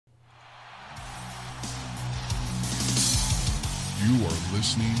You are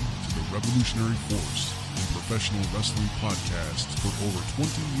listening to the Revolutionary Force in Professional Wrestling Podcast for over 20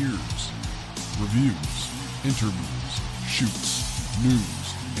 years. Reviews, interviews, shoots,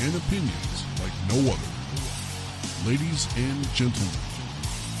 news, and opinions like no other. Ladies and gentlemen,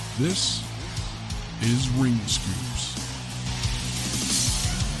 this is Ring Scoops.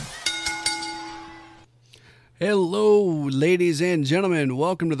 Hello, ladies and gentlemen.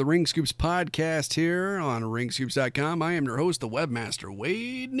 Welcome to the Ring Scoops podcast here on ringscoops.com. I am your host, the webmaster,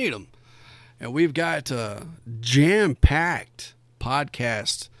 Wade Needham. And we've got a jam-packed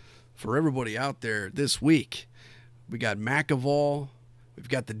podcast for everybody out there this week. We got McEvoy, we've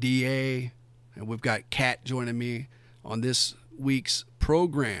got the DA, and we've got Kat joining me on this week's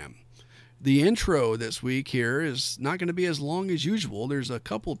program. The intro this week here is not going to be as long as usual. There's a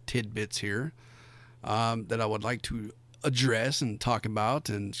couple tidbits here that I would like to address and talk about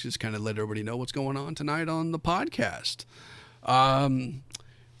and just kind of let everybody know what's going on tonight on the podcast.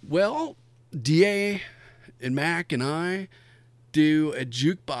 Well, DA and Mac and I do a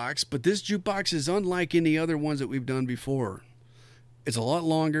jukebox, but this jukebox is unlike any other ones that we've done before. It's a lot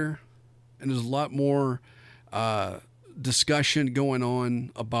longer and there's a lot more discussion going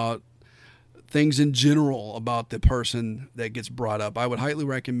on about things in general about the person that gets brought up. I would highly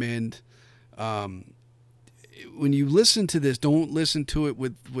recommend when you listen to this, don't listen to it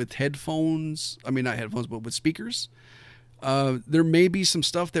with headphones. I mean, not headphones, but with speakers. There may be some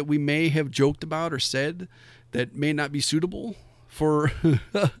stuff that we may have joked about or said that may not be suitable for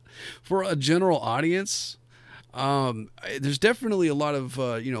for a general audience. There's definitely a lot of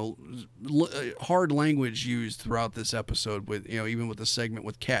hard language used throughout this episode. With even with the segment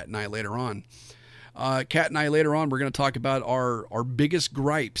with Kat and I later on. Kat and I later on, we're going to talk about our biggest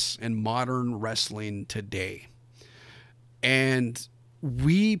gripes in modern wrestling today. And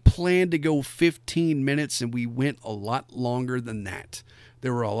we planned to go 15 minutes and we went a lot longer than that.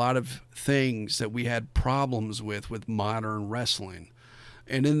 There were a lot of things that we had problems with modern wrestling.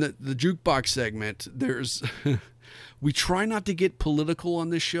 And in the jukebox segment, we try not to get political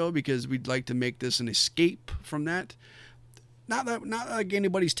on this show because we'd like to make this an escape from that. Not like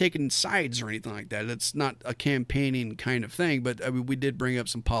anybody's taking sides or anything like that. It's not a campaigning kind of thing, but I mean, we did bring up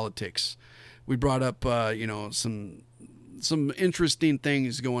some politics. We brought up, some interesting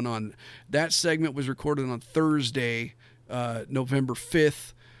things going on. That segment was recorded on Thursday, November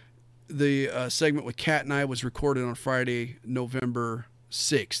 5th. The segment with Kat and I was recorded on Friday, November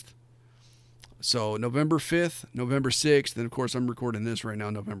 6th. So November 5th, November 6th, and of course I'm recording this right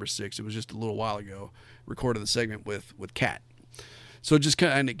now, November 6th. It was just a little while ago, recorded the segment with Kat. So just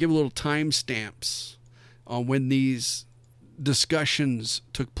kind of give a little timestamps on when these discussions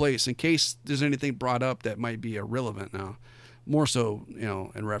took place in case there's anything brought up that might be irrelevant now. More so,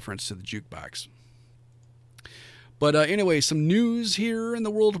 in reference to the jukebox. But anyway, some news here in the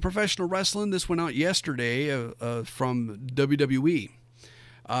world of professional wrestling. This went out yesterday from WWE.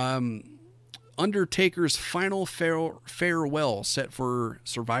 Undertaker's final farewell set for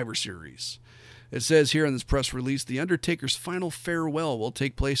Survivor Series. It says here in this press release, The Undertaker's final farewell will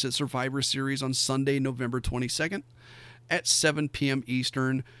take place at Survivor Series on Sunday, November 22nd at 7 p.m.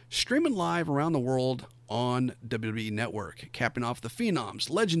 Eastern, streaming live around the world on WWE Network, capping off the Phenom's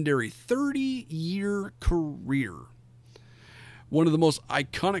legendary 30-year career. One of the most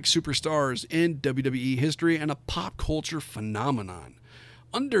iconic superstars in WWE history and a pop culture phenomenon.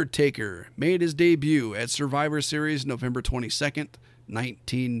 Undertaker made his debut at Survivor Series November 22nd,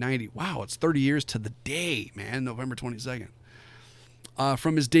 1990. Wow, it's 30 years to the day, man, November 22nd.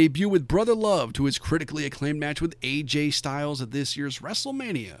 From his debut with Brother Love to his critically acclaimed match with AJ Styles at this year's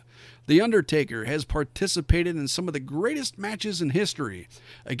WrestleMania, The Undertaker has participated in some of the greatest matches in history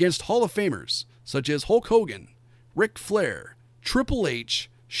against Hall of Famers such as Hulk Hogan, Ric Flair, Triple H,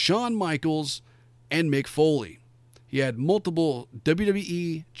 Shawn Michaels, and Mick Foley. He had multiple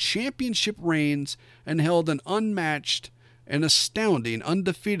WWE championship reigns and held an unmatched and astounding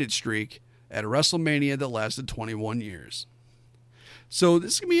undefeated streak at WrestleMania that lasted 21 years. So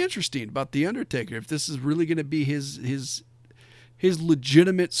this is going to be interesting about The Undertaker, if this is really going to be his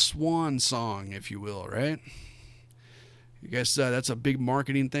legitimate swan song, if you will, right? I guess that's a big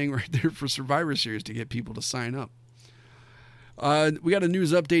marketing thing right there for Survivor Series to get people to sign up. We got a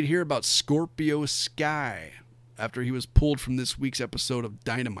news update here about Scorpio Sky after he was pulled from this week's episode of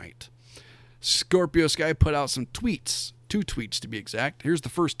Dynamite. Scorpio Sky put out some tweets, 2 tweets to be exact. Here's the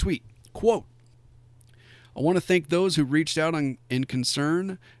first tweet. Quote, I want to thank those who reached out in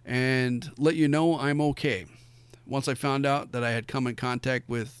concern and let you know I'm okay. Once I found out that I had come in contact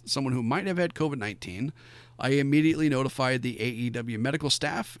with someone who might have had COVID-19, I immediately notified the AEW medical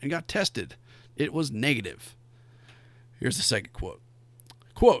staff and got tested. It was negative. Here's the second quote.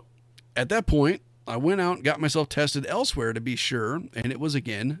 Quote, at that point, I went out and got myself tested elsewhere to be sure, and it was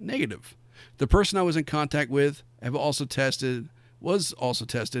again negative. The person I was in contact with was also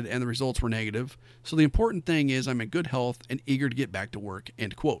tested, and the results were negative. So the important thing is I'm in good health and eager to get back to work,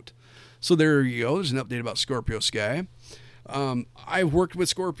 end quote. So there you go. There's an update about Scorpio Sky. I've worked with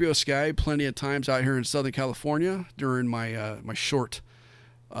Scorpio Sky plenty of times out here in Southern California during my my short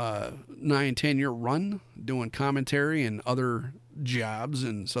 9-10 year run doing commentary and other jobs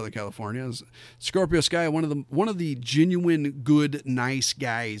in Southern California. Scorpio Sky, one of the genuine good, nice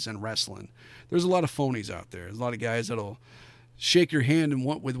guys in wrestling. There's a lot of phonies out there. There's a lot of guys that'll shake your hand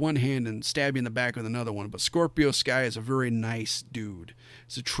with one hand and stab you in the back with another one. But Scorpio Sky is a very nice dude.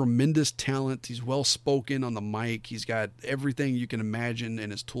 He's a tremendous talent. He's well spoken on the mic. He's got everything you can imagine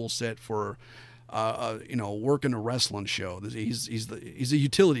in his tool set for working a wrestling show. He's a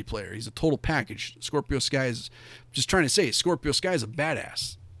utility player. He's a total package. Scorpio Sky is, just trying to say, Scorpio Sky is a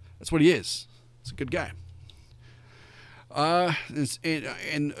badass. That's what he is. He's a good guy.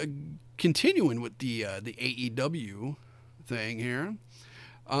 Continuing with the AEW thing here,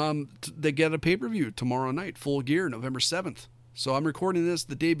 they get a pay-per-view tomorrow night, Full Gear, November 7th. So I'm recording this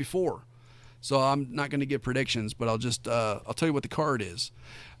the day before. So I'm not going to give predictions, but I'll tell you what the card is.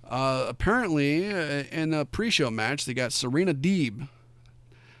 Apparently, in a pre-show match, they got Serena Deeb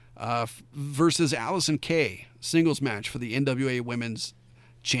versus Allison Kay, singles match for the NWA Women's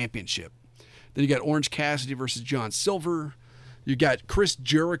Championship. Then you got Orange Cassidy versus John Silver. You got Chris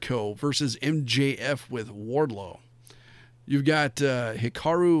Jericho versus MJF with Wardlow. You've got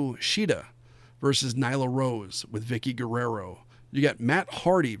Hikaru Shida versus Nyla Rose with Vicky Guerrero. You got Matt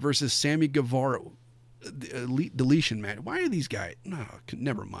Hardy versus Sammy Guevara. The Elite Deletion match. Why are these guys? No,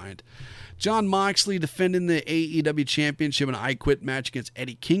 never mind. John Moxley defending the AEW Championship in an I Quit match against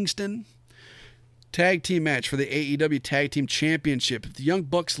Eddie Kingston. Tag team match for the AEW Tag Team Championship. If the Young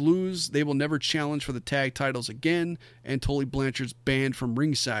Bucks lose, they will never challenge for the tag titles again, and Tully Blanchard's banned from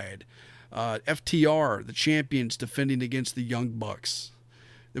ringside. FTR, the champions, defending against the Young Bucks.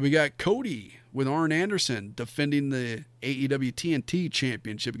 Then we got Cody with Arn Anderson defending the AEW TNT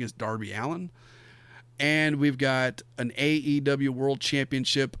Championship against Darby Allin. And we've got an AEW World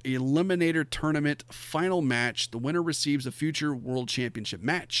Championship Eliminator Tournament final match. The winner receives a future World Championship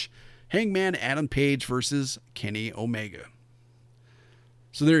match. Hangman Adam Page versus Kenny Omega.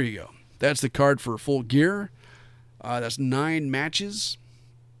 So there you go. That's the card for Full Gear. That's 9 matches.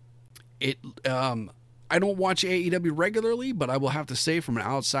 I don't watch AEW regularly, but I will have to say from an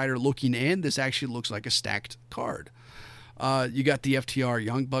outsider looking in, this actually looks like a stacked card. You got the FTR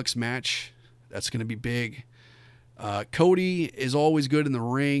Young Bucks match. That's going to be big. Cody is always good in the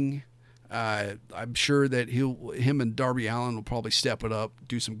ring. I'm sure that him and Darby Allin will probably step it up,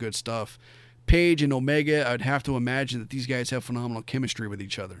 do some good stuff. Page and Omega, I'd have to imagine that these guys have phenomenal chemistry with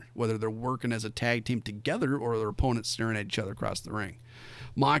each other, whether they're working as a tag team together or their opponents staring at each other across the ring.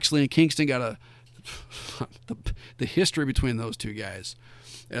 Moxley and Kingston got the history between those two guys.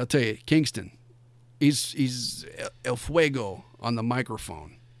 And I'll tell you, Kingston, he's El Fuego on the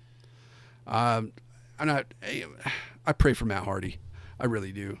microphone. I pray for Matt Hardy. I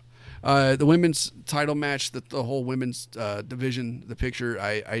really do. The women's title match, the whole women's division, the picture,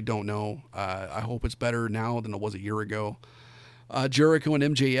 I don't know. I hope it's better now than it was a year ago. Jericho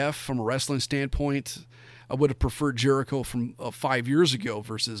and MJF, from a wrestling standpoint, I would have preferred Jericho from 5 years ago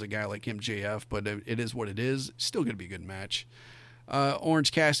versus a guy like MJF, but it is what it is. It's still going to be a good match.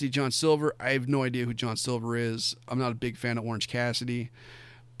 Orange Cassidy, John Silver. I have no idea who John Silver is. I'm not a big fan of Orange Cassidy.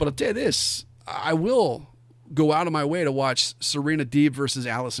 But I'll tell you this, I will go out of my way to watch Serena Deeb versus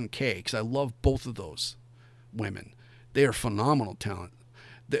Allison Kay, because I love both of those women. They are phenomenal talent.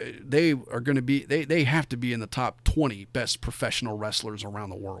 They are going to be, they have to be in the top 20 best professional wrestlers around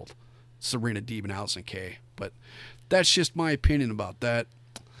the world. Serena Deeb and Allison Kay. But that's just my opinion about that.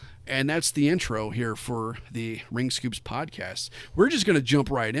 And that's the intro here for the Ring Scoops podcast. We're just going to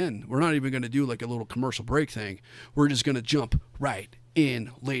jump right in. We're not even going to do like a little commercial break thing. We're just going to jump right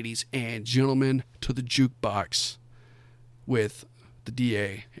in, ladies and gentlemen, to the jukebox with the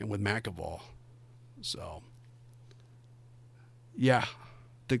DA and with McAvoy. So, yeah,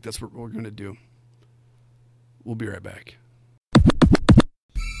 I think that's what we're going to do. We'll be right back.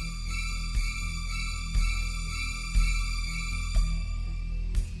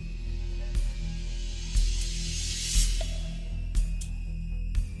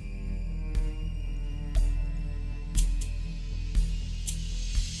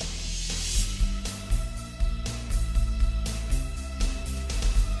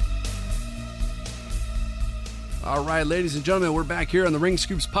 All right, ladies and gentlemen, we're back here on the Ring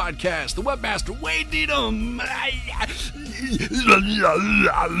Scoops podcast. The webmaster, Wade Needham.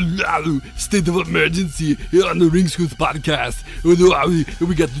 State of emergency here on the Ring Scoops podcast. We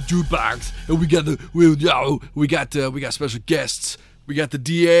got the jukebox, and we got special guests. We got the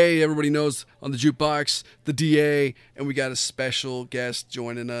DA, everybody knows on the jukebox, the DA, and we got a special guest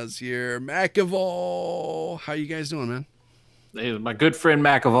joining us here, McAvoy. How you guys doing, man? Hey, my good friend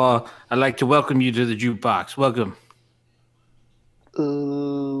McAvoy, I'd like to welcome you to the jukebox. Welcome.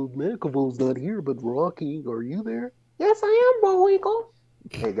 McAvoy's not here, but Rocky, are you there? Yes, I am, Bullwinkle.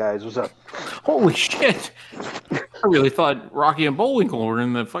 Hey guys, what's up? Holy shit! I really thought Rocky and Bullwinkle were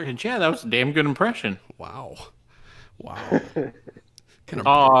in the fucking chat. That was a damn good impression. Wow.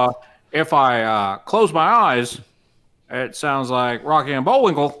 If I close my eyes, it sounds like Rocky and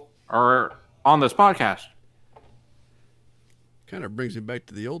Bullwinkle are on this podcast. Kind of brings me back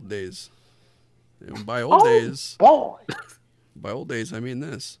to the old days. And by old days, I mean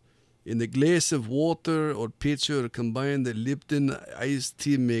this. In a glass of water or pitcher, combine the Lipton iced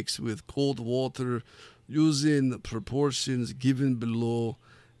tea mix with cold water using proportions given below.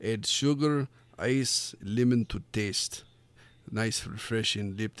 Add sugar, ice, lemon to taste. Nice,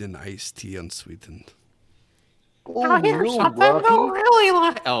 refreshing Lipton iced tea unsweetened. I hear something I really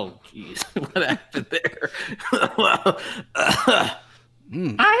like. Oh, jeez. What happened there? I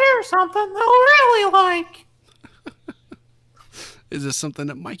hear something I really like. Is this something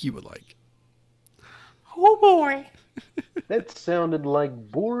that Mikey would like? Oh, boy. That sounded like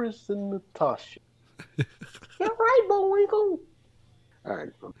Boris and Natasha. You're right, Bullwinkle. All right.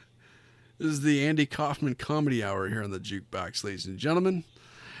 This is the Andy Kaufman Comedy Hour here on the Jukebox, ladies and gentlemen.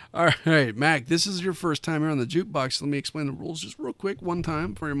 All right, Mac, this is your first time here on the Jukebox. Let me explain the rules just real quick, one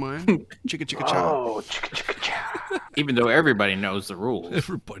time for your mind. Chicka chicka chow. Oh, chicka chicka chow. Even though everybody knows the rules.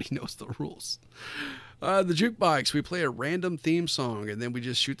 Everybody knows the rules. The Jukebox, we play a random theme song, and then we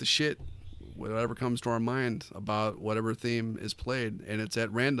just shoot the shit, whatever comes to our mind about whatever theme is played, and it's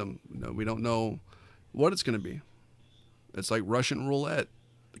at random. We don't know what it's going to be. It's like Russian roulette.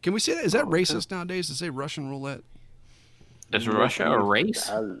 Can we say that? Is that racist nowadays to say Russian roulette? Is Russia a race?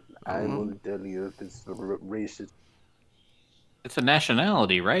 I will tell you if it's racist. It's a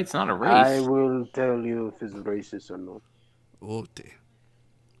nationality, right? It's not a race. I will tell you if it's racist or not. Okay.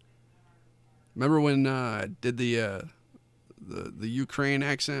 Remember when I did the Ukraine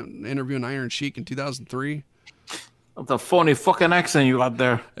accent interview in Iron Sheik in 2003? The funny fucking accent you got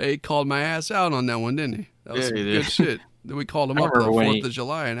there. He called my ass out on that one, didn't he? That was some good shit. Then we called him up on the 4th of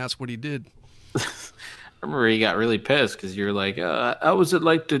July, and that's what he did. I remember he got really pissed because you're like, how was it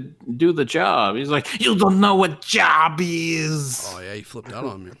like to do the job? He's like, you don't know what job is. Oh, yeah, he flipped out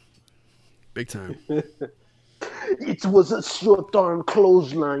on me. Big time. It was a short-arm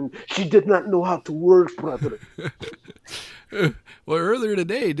clothesline. She did not know how to work, brother. Well, earlier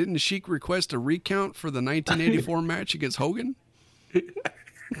today, didn't Sheik request a recount for the 1984 match against Hogan?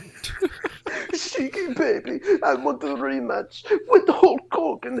 Sheiky, baby, I want a rematch with Hulk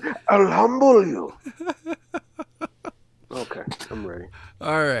Hogan. I'll humble you. Okay, I'm ready.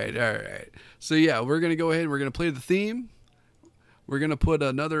 All right. So, yeah, we're going to go ahead and we're going to play the theme. We're going to put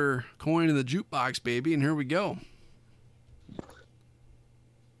another coin in the jukebox, baby, and here we go.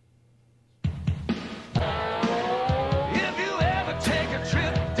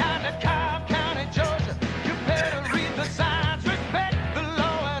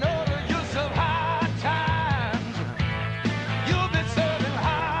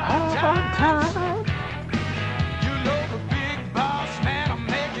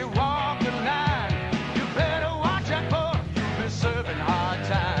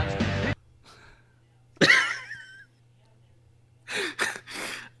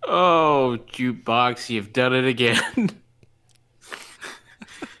 Oh, Jukebox, you've done it again.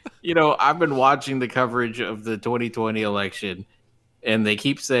 You know, I've been watching the coverage of the 2020 election, and they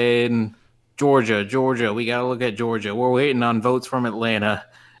keep saying, Georgia, we got to look at Georgia. We're waiting on votes from Atlanta.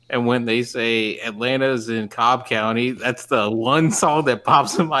 And when they say Atlanta's in Cobb County, that's the one song that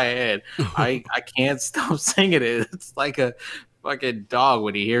pops in my head. I can't stop singing it. It's like a fucking dog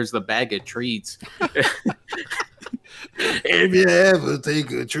when he hears the bag of treats. If you ever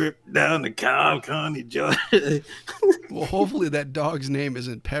take a trip down to Cobb County, Georgia. Well, hopefully that dog's name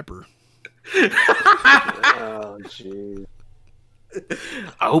isn't Pepper. Oh, jeez.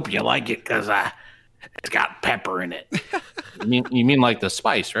 I hope you like it because it's got pepper in it. You mean like the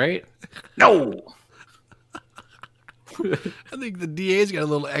spice, right? No. I think the DA's got a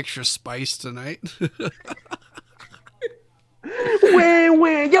little extra spice tonight.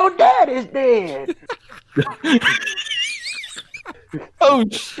 When your dad is dead. Oh,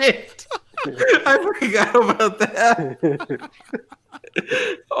 shit. I forgot about that.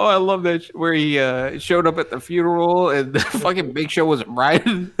 Oh, I love that where he showed up at the funeral and the fucking Big Show was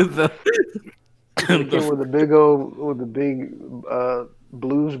riding the With the big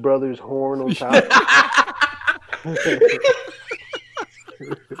Blues Brothers horn on top.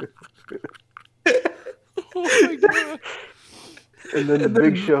 Oh my god! And then the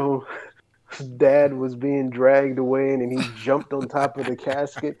Big Show's dad was being dragged away, and he jumped on top of the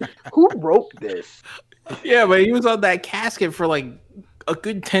casket. Who wrote this? Yeah, but he was on that casket for like a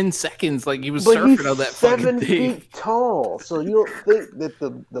good 10 seconds. Like he was But surfing he's on that fucking 7 thing. feet tall, so you don't think that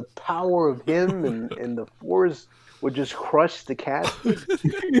the power of him and the force would just crush the casket?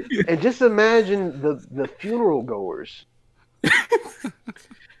 And just imagine the funeral goers.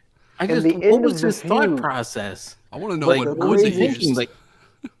 What was his thought process? I want to know Like, what what woods was he he used. thinking? Like,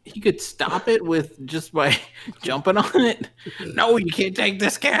 he could stop it with just by jumping on it. No, you can't take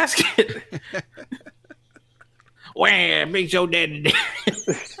this casket. Wah, Big Show dead today.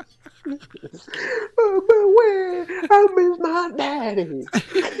 Oh, but where? I miss my daddy.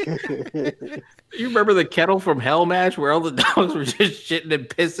 You remember the Kettle from Hell match where all the dogs were just shitting and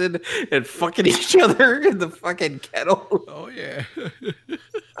pissing and fucking each other in the fucking kettle? Oh yeah.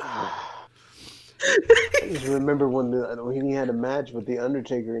 I just remember when he had a match with the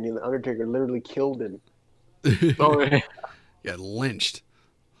Undertaker, and the Undertaker literally killed him. Oh, yeah. Got lynched.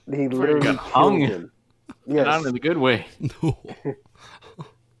 He literally got killed hung. him. Not Yes, in the good way. No.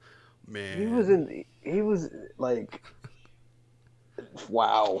 Man. he was like,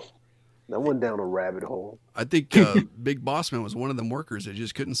 wow. That went down a rabbit hole. I think Big Boss Man was one of them workers that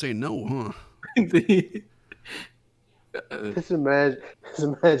just couldn't say no, huh? Just imagine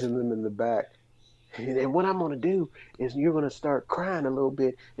them in the back. And what I'm going to do is you're going to start crying a little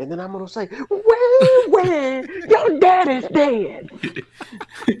bit, and then I'm going to say, well, your daddy's dead.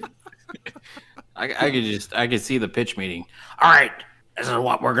 I could see the pitch meeting. All right, this is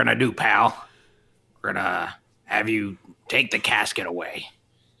what we're gonna do, pal. We're gonna have you take the casket away.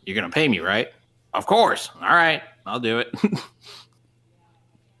 You're gonna pay me, right? Of course. All right, I'll do it.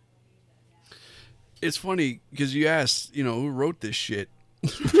 It's funny because you asked, who wrote this shit.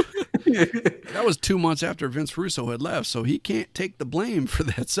 That was 2 months after Vince Russo had left, so he can't take the blame for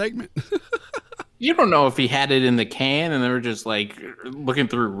that segment. You don't know if he had it in the can and they were just like looking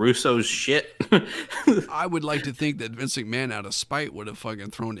through Russo's shit. I would like to think that Vince McMahon, out of spite, would have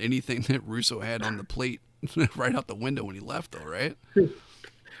fucking thrown anything that Russo had on the plate right out the window when he left, though, right?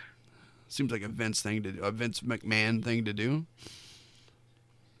 Seems like a Vince McMahon thing to do.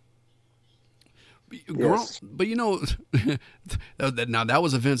 Yes. But now that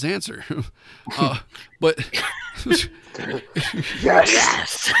was a Vince answer. But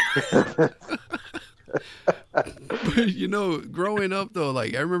Yes. But growing up though,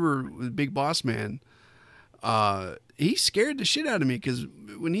 like I remember with Big Boss Man, he scared the shit out of me because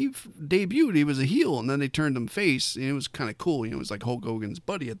when he debuted, he was a heel, and then they turned him face, and it was kind of cool. It was like Hulk Hogan's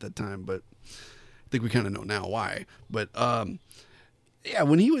buddy at that time, but I think we kind of know now why. But yeah,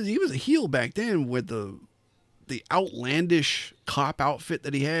 when he was a heel back then with the outlandish cop outfit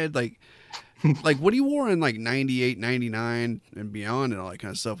that he had, like what he wore in like 98, 99 and beyond and all that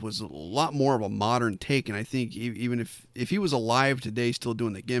kind of stuff was a lot more of a modern take. And I think even if he was alive today still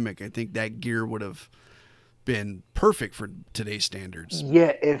doing the gimmick, I think that gear would have been perfect for today's standards.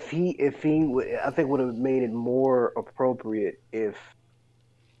 Yeah, if he I think would have made it more appropriate if,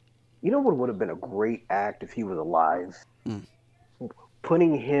 what would have been a great act if he was alive?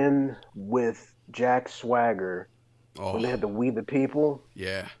 Putting him with Jack Swagger when they had the We the People.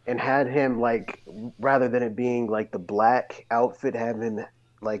 Yeah. And had him, like, rather than it being like the black outfit, have him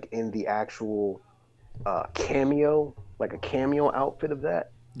like in the actual cameo, like a cameo outfit of that.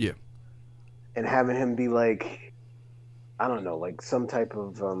 Yeah. And having him be like, I don't know, like some type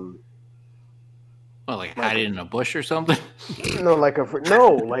of Well, like hide in a bush or something. no,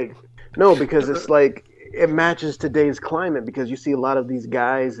 because it's like it matches today's climate, because you see a lot of these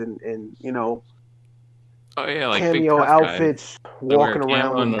guys and Oh yeah, like cameo big tough outfits guys. walking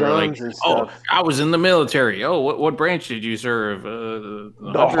around with guns and stuff. Oh, I was in the military. Oh, what branch did you serve? The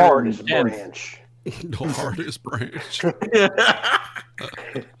hardest 110th. branch. The hardest branch.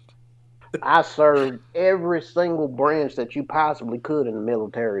 I served every single branch that you possibly could in the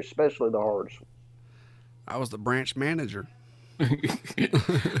military, especially the hardest one. I was the branch manager.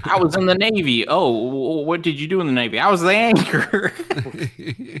 I was in the Navy. Oh, what did you do in the Navy? I was the anchor.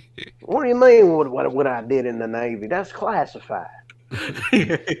 What do you mean what I did in the Navy? That's classified.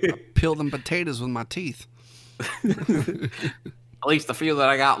 Peel them potatoes with my teeth. At least the few that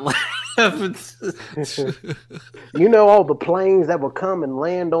I got left. You know all the planes that would come and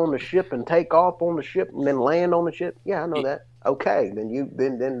land on the ship and take off on the ship and then land on the ship? Yeah, I know that. Okay,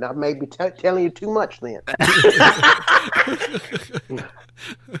 then I may be telling you too much then.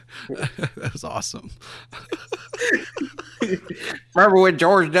 That was awesome. Remember when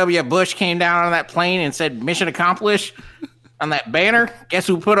George W. Bush came down on that plane and said "Mission accomplished" on that banner? Guess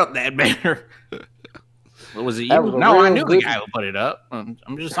who put up that banner? What was it? You? No, I knew the guy who put it up. I'm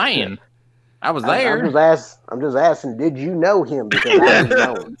just saying. I was there. I'm just asking, did you know him? Because I didn't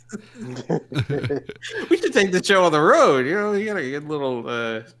know him. We should take the show on the road. You know, you got a good little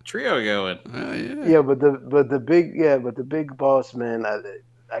trio going. Yeah, but the big boss man.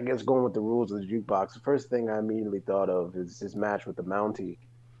 I guess going with the rules of the jukebox. The first thing I immediately thought of is his match with the Mountie.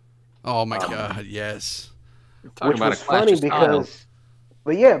 Oh my God! Yes. Which was funny because,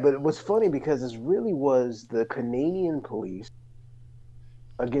 but it was funny because this really was the Canadian police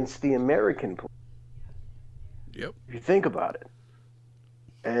against the American police. Yep. If you think about it.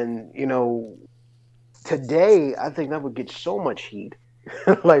 And, today, I think that would get so much heat.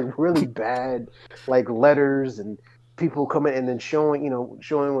 Like, really bad, like, letters and people coming and then showing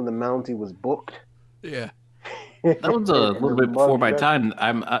when the Mountie was booked. Yeah. That was a little bit before my time.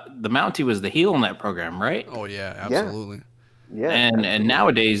 The Mountie was the heel in that program, right? Oh, yeah, absolutely. Yeah. And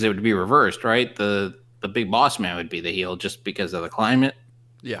nowadays, it would be reversed, right? The big boss man would be the heel just because of the climate.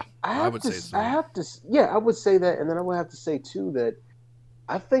 Yeah, I would say so. I would say that, and then I would have to say too that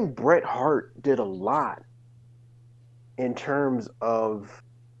I think Bret Hart did a lot in terms of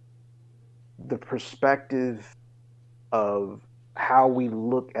the perspective of how we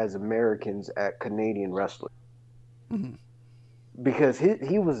look as Americans at Canadian wrestling. Mm-hmm. Because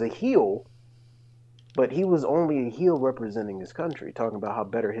he was a heel, but he was only a heel representing his country, talking about how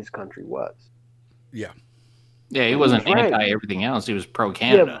better his country was. Yeah. Yeah, he wasn't anti everything else. He was pro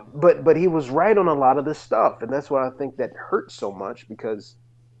Canada. Yeah, but he was right on a lot of this stuff, and that's why I think that hurt so much because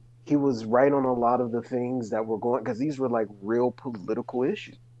he was right on a lot of the things that were going. Because these were like real political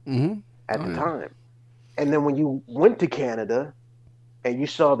issues at the time. And then when you went to Canada and you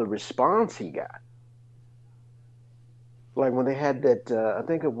saw the response he got, like when they had that, I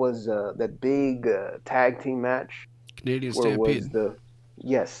think it was that big tag team match, Canadian Stampede. The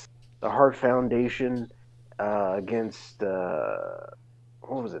Hart Foundation. Against what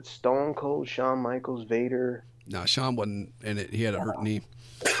was it? Stone Cold, Shawn Michaels, Vader. No, Shawn wasn't in it. He had a hurt knee.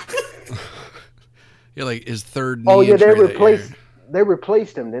 Yeah, like his third knee. Oh yeah, they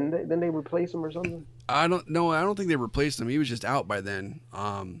replaced him. Didn't they replace him or something? I don't know. I don't think they replaced him. He was just out by then.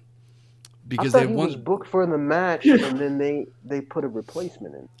 Because he was booked for the match, and then they put a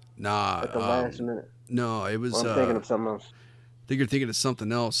replacement in. Nah, at the last minute. No, it was. I'm thinking of something else. I think you're thinking of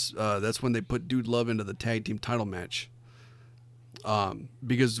something else. That's when they put Dude Love into the tag team title match.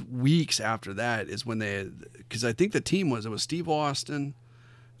 Because weeks after that is when because I think the team it was Steve Austin,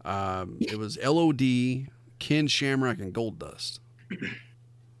 it was LOD, Ken Shamrock, and Goldust.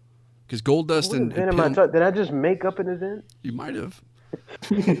 Because Goldust and did I just make up an event? You might have.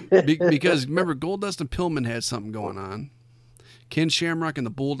 Because remember, Goldust and Pillman had something going on. Ken Shamrock and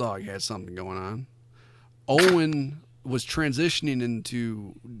the Bulldog had something going on. Owen was transitioning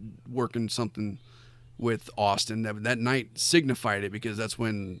into working something with Austin that night signified it because that's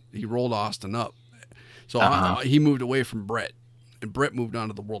when he rolled Austin up. So he moved away from Bret, and Bret moved on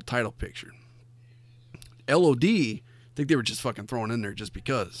to the world title picture. LOD, I think they were just fucking throwing in there just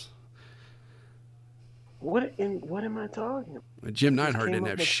because. What am I talking about? Jim Neidhart didn't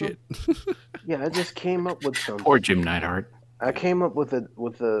have shit. Yeah, I just came up with something. Poor Jim Neidhart. I came up with a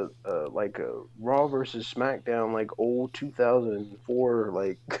like a Raw versus SmackDown like old 2004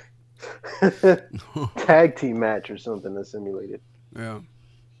 like tag team match or something that simulated. Yeah.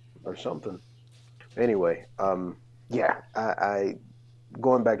 Or something. Anyway, I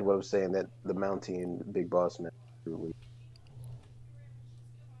going back to what I was saying that the Mountie and Big Boss match.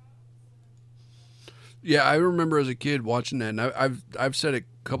 Yeah, I remember as a kid watching that, and I've said it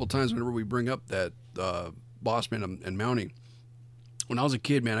a couple times whenever we bring up that Bossman and Mountie. When I was a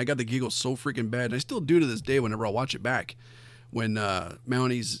kid, man, I got the giggles so freaking bad. And I still do to this day whenever I watch it back. When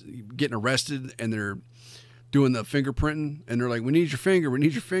Mountie's getting arrested and they're doing the fingerprinting, and they're like, we need your finger. And he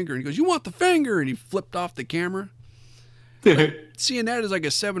goes, you want the finger? And he flipped off the camera. Like, seeing that as like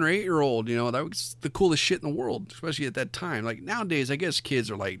a 7 or 8 year old, that was the coolest shit in the world, especially at that time. Like nowadays, I guess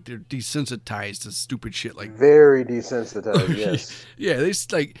kids are like, they're desensitized to stupid shit. Like very desensitized, yes. Yeah, they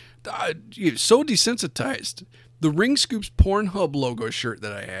like so desensitized. The Ring Scoops Pornhub logo shirt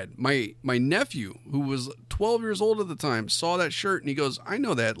that I had, my nephew, who was 12 years old at the time, saw that shirt and he goes, I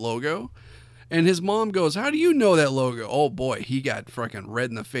know that logo. And his mom goes, "How do you know that logo?" Oh boy, he got fucking red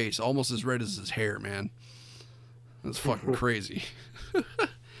in the face, almost as red as his hair, man. That's fucking crazy.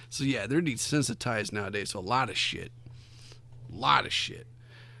 So yeah, they're desensitized nowadays to a lot of shit.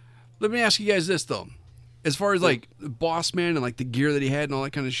 Let me ask you guys this though. As far as like Boss Man and like the gear that he had and all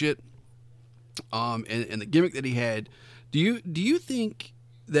that kind of shit, and the gimmick that he had, do you think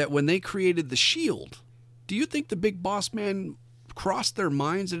that when they created the Shield, do you think the Big Boss Man crossed their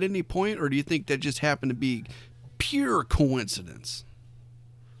minds at any point, or do you think that just happened to be pure coincidence?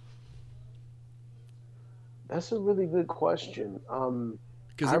 That's a really good question.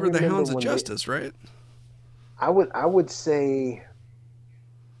 Because they were the Hounds of Justice, right? I would say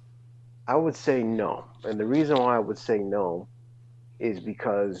no, and the reason why I would say no is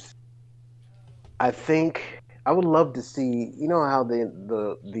because I think I would love to see. You know how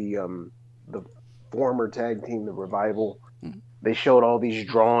the former tag team, the Revival, they showed all these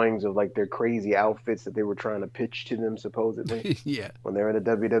drawings of like their crazy outfits that they were trying to pitch to them supposedly. Yeah. When they were in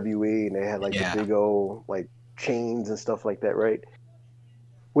the WWE and they had like the big old like chains and stuff like that, right?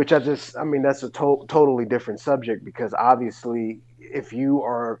 Which that's a totally different subject, because obviously if you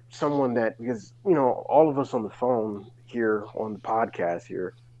are someone that, because you know, all of us on the phone here on the podcast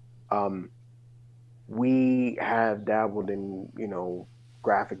here, we have dabbled in, you know,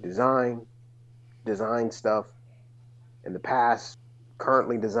 graphic design stuff in the past,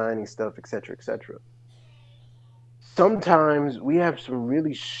 currently designing stuff, etc., etc. Sometimes we have some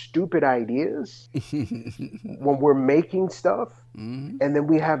really stupid ideas when we're making stuff, and then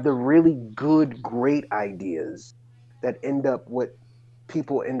we have the really good, great ideas that end up what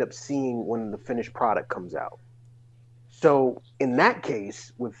people end up seeing when the finished product comes out. So in that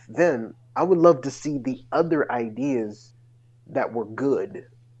case, with them, I would love to see the other ideas that were good,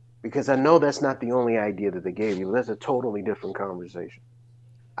 because I know that's not the only idea that they gave you. That's a totally different conversation.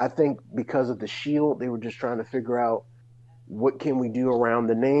 I think because of the Shield, they were just trying to figure out what can we do around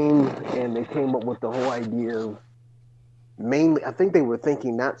the name, and they came up with the whole idea of, mainly, I think they were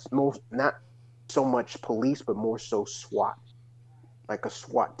thinking not so much police, but more so SWAT, like a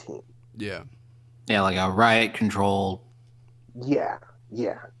SWAT team. Yeah. Yeah, like a riot control. Yeah.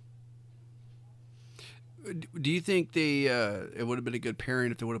 Do you think it would have been a good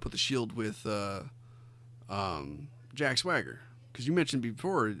pairing if they would have put the Shield with Jack Swagger? Because you mentioned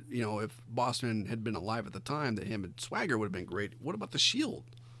before, you know, if Bossman had been alive at the time, that him and Swagger would have been great. What about the Shield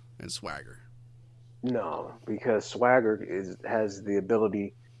and Swagger? No, because Swagger has the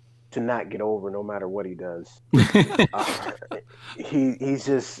ability to not get over no matter what he does. He's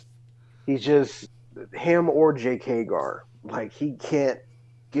just him or Jake Hagar. Like, he can't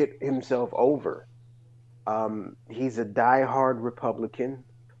get himself over. He's a diehard Republican,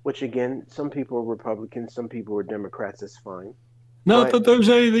 which again, some people are Republicans, some people are Democrats. That's fine. Not that there's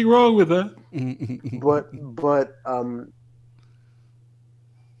anything wrong with that. But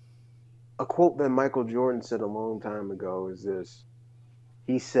a quote that Michael Jordan said a long time ago is this.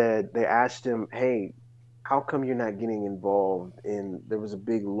 He said, they asked him, hey, how come you're not getting involved in, there was a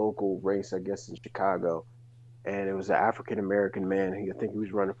big local race, I guess, in Chicago, and it was an African-American man. I think he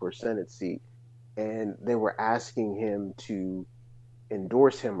was running for a Senate seat, and they were asking him to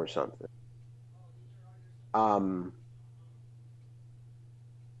endorse him or something.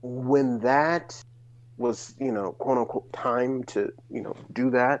 When that was, you know, quote unquote, time to, you know,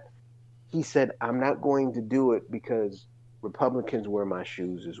 do that, he said, I'm not going to do it because Republicans wear my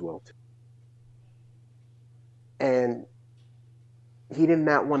shoes as well too. And he did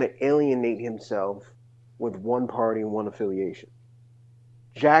not want to alienate himself with one party and one affiliation.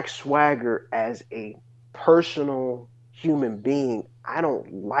 Jack Swagger, as a personal human being, I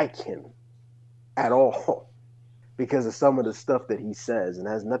don't like him at all because of some of the stuff that he says, and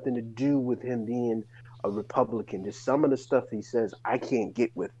has nothing to do with him being a Republican. Just some of the stuff he says, I can't get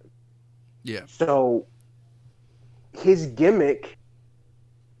with him. Yeah. So his gimmick,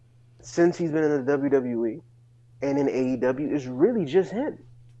 since he's been in the WWE and in AEW, is really just him.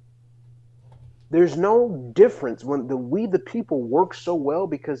 There's no difference. When We the People work so well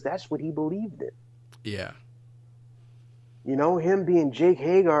because that's what he believed in. Yeah. You know, him being Jake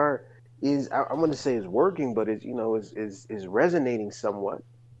Hagar is, I'm going to say is working, but is, you know, is resonating somewhat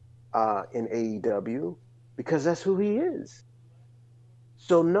in AEW because that's who he is.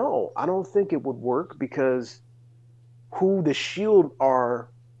 So no, I don't think it would work, because who the Shield are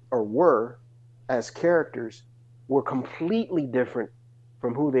or were as characters were completely different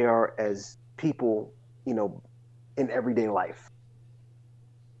from who they are as people, you know, in everyday life.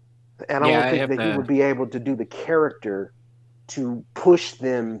 And I don't think that he would be able to do the character to push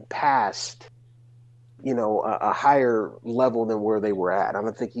them past a higher level than where they were at. I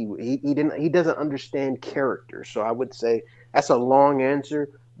don't think he doesn't understand character. So I would say that's a long answer,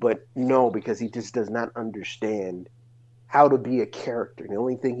 but no, because he just does not understand how to be a character. The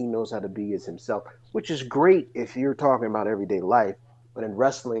only thing he knows how to be is himself, which is great if you're talking about everyday life. But in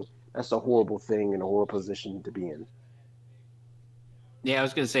wrestling, that's a horrible thing and a horrible position to be in. Yeah, I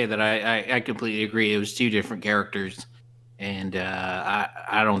was going to say that I completely agree. It was two different characters, and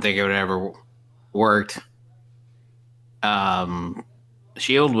I don't think it would ever worked.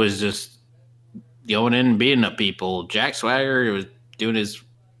 Shield was just going in and beating up people. Jack Swagger was doing his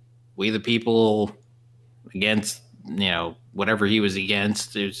We the People against, whatever he was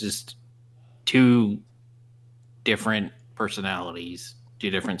against. It was just two different personalities, two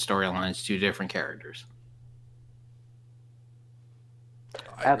different storylines, two different characters.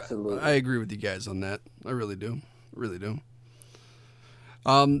 Absolutely. I agree with you guys on that. I really do.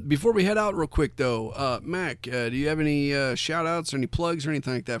 Before we head out real quick, though, Mac, do you have any shout-outs or any plugs or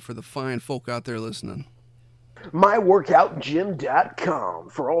anything like that for the fine folk out there listening? MyWorkoutGym.com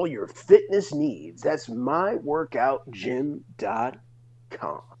for all your fitness needs. That's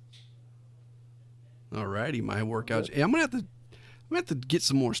MyWorkoutGym.com. All righty, MyWorkout. Hey, I'm gonna have to get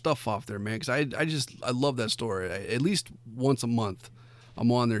some more stuff off there, man, because I love that store. At least once a month, I'm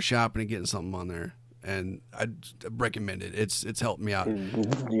on there shopping and getting something on there, and I'd recommend it. It's helped me out.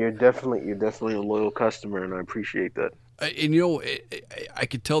 You're definitely a loyal customer, and I appreciate that. And I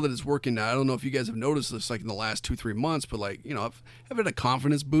could tell that it's working now. I don't know if you guys have noticed this, like in the last 2-3 months, but I've had a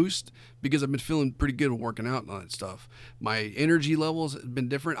confidence boost because I've been feeling pretty good working out and all that stuff. My energy levels have been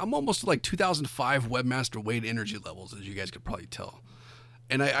different. I'm almost like 2005 Webmaster Wade energy levels, as you guys could probably tell.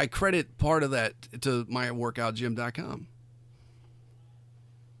 And I credit part of that to MyWorkoutGym.com.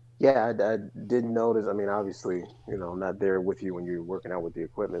 Yeah, I did notice. I mean, obviously, I'm not there with you when you're working out with the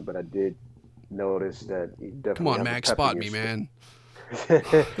equipment, but I did notice that you definitely. Come on, Max, spot me, man. What's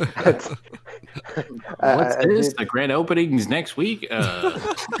this? The grand opening's next week?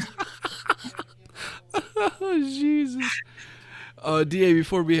 Oh, Jesus. DA,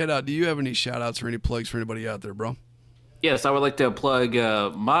 before we head out, do you have any shout-outs or any plugs for anybody out there, bro? Yes, I would like to plug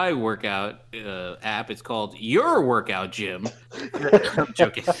my workout app. It's called Your Workout Gym. I'm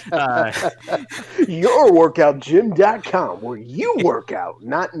joking. YourWorkoutGym.com, where you work out,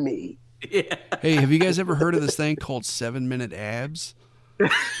 not me. Yeah. Hey, have you guys ever heard of this thing called 7-minute abs? I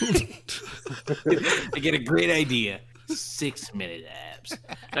get a great idea. 6-minute abs.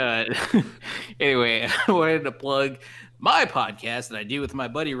 Anyway, I wanted to plug my podcast that I do with my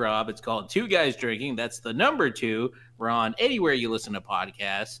buddy Rob. It's called Two Guys Drinking. That's the number 2. We're on anywhere you listen to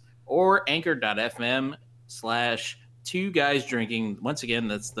podcasts or anchor.fm/2 Guys Drinking. Once again,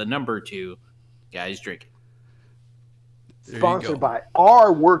 that's the number 2 Guys Drinking. Sponsored by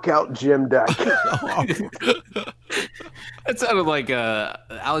OurWorkoutGym.com. That sounded like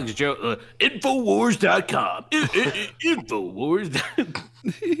Alex Joe. Infowars.com. Infowars.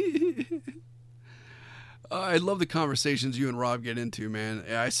 I love the conversations you and Rob get into, man.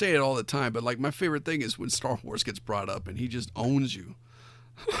 I say it all the time, but my favorite thing is when Star Wars gets brought up and he just owns you.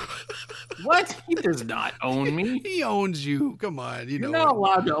 What? He does not own me. He owns you. Come on, You're not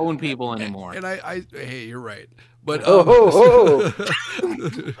allowed to own people anymore. And hey, you're right. But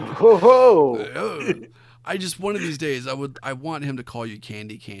I just one of these days I want him to call you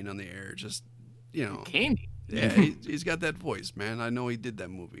Candy Cane on the air. Just Candy. Yeah, he's got that voice, man. I know he did that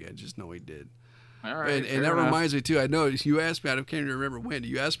movie. I just know he did. All right, and that reminds me too. I know you asked me. I can't even remember when.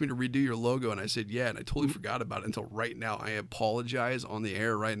 You asked me to redo your logo, and I said yeah, and I totally forgot about it until right now. I apologize on the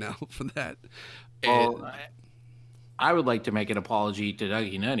air right now for that. Well, I would like to make an apology to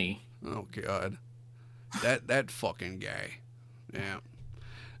Dougie Nutty. Oh God, that fucking guy. Yeah.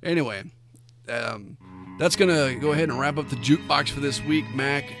 Anyway, that's gonna go ahead and wrap up the jukebox for this week.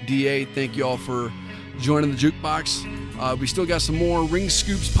 Mac, DA, thank you all for joining the jukebox. We still got some more Ring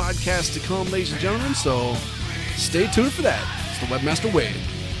Scoops podcast to come, ladies and gentlemen, so stay tuned for that. It's the Webmaster Wade.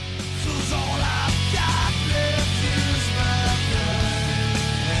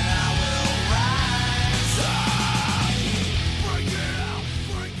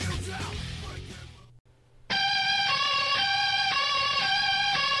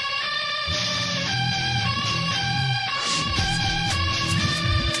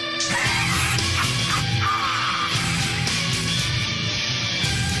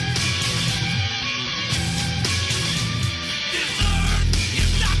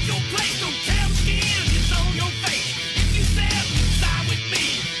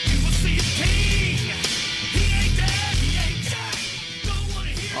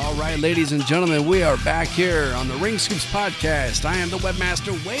 right, ladies and gentlemen, we are back here on the Ring Scoops podcast. I am the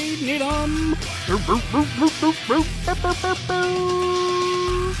webmaster, Wade Needham.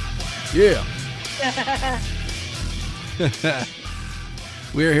 Yeah.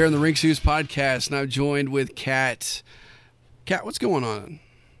 We are here on the Ring Scoops podcast, and I'm joined with Kat. Kat, what's going on?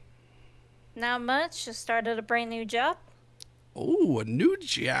 Not much. Just started a brand new job. Oh, a new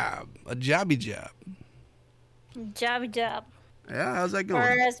job. A jobby job. Jobby job. Yeah, how's that going? Or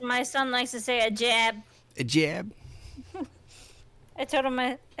as my son likes to say, a jab. A jab? I told him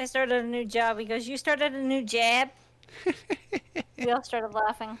I started a new job. He goes, "You started a new jab?" We all started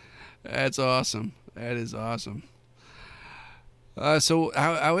laughing. That's awesome. That is awesome. So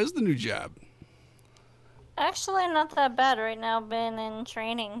how is the new job? Actually, not that bad right now. Been in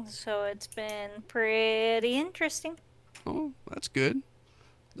training, so it's been pretty interesting. Oh, that's good.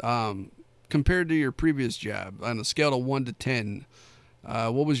 Compared to your previous job, on a scale of 1 to 10,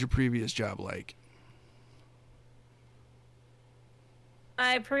 what was your previous job like?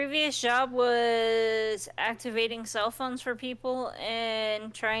 My previous job was activating cell phones for people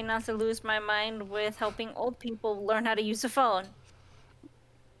and trying not to lose my mind with helping old people learn how to use a phone.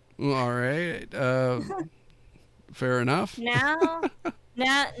 All right. Fair enough. Now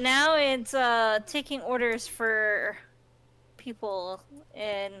it's taking orders for people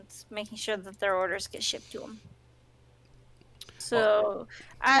and making sure that their orders get shipped to them. So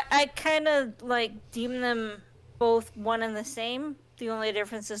I kind of like deem them both one and the same. The only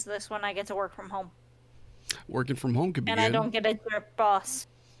difference is this one I get to work from home. Working from home could be and good. I don't get a jerk boss.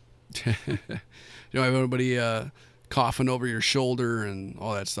 You don't have anybody coughing over your shoulder and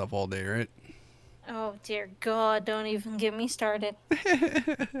all that stuff all day, right? Oh dear God! Don't even get me started.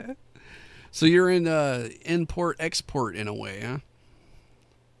 So you're in import-export in a way, huh?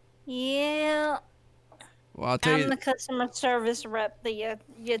 Yeah. Well, I'll tell you. I'm the customer service rep that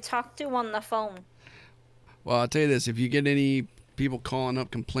you talk to on the phone. Well, I'll tell you this: if you get any people calling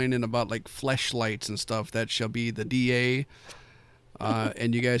up complaining about like fleshlights and stuff, that shall be the DA.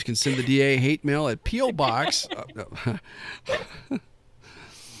 And you guys can send the DA hate mail at P.O. Box.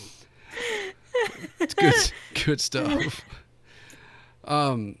 It's good stuff.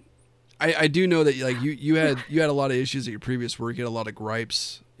 I do know that like you had a lot of issues at your previous work. You had a lot of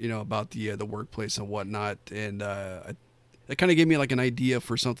gripes, about the workplace and whatnot, and that kind of gave me like an idea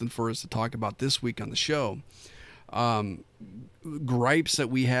for something for us to talk about this week on the show. Gripes that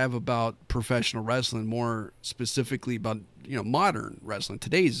we have about professional wrestling, more specifically about modern wrestling,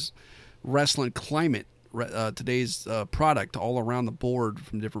 today's wrestling climate, today's product all around the board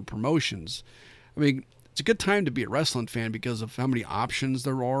from different promotions. I mean, it's a good time to be a wrestling fan because of how many options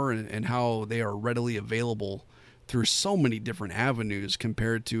there are and how they are readily available through so many different avenues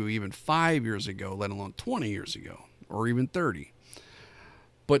compared to even 5 years ago, let alone 20 years ago, or even 30.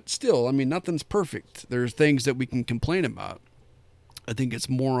 But still, I mean, nothing's perfect. There's things that we can complain about. I think it's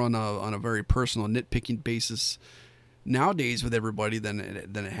more on a very personal, nitpicking basis nowadays with everybody than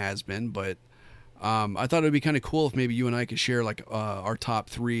it has been. But I thought it would be kind of cool if maybe you and I could share like our top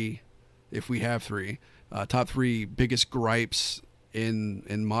three, if we have three, top three biggest gripes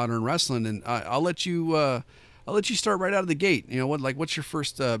in modern wrestling. And I'll let you start right out of the gate. What's your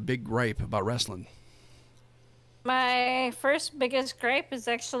first big gripe about wrestling? My first biggest gripe is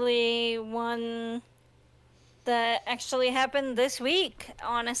actually one that actually happened this week,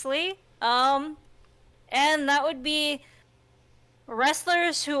 honestly. And that would be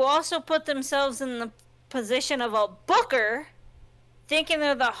wrestlers who also put themselves in the position of a booker thinking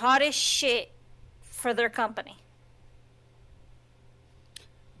they're the hottest shit for their company.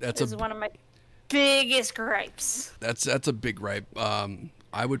 That's one of my biggest gripes. That's a big gripe.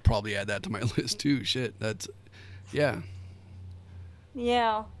 I would probably add that to my list too. Shit, yeah.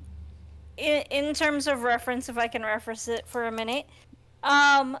 Yeah. In terms of reference, if I can reference it for a minute,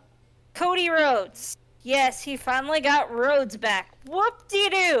 Cody Rhodes. Yes, he finally got Rhodes back.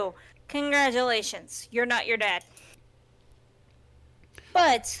 Whoop-de-doo. Congratulations. You're not your dad.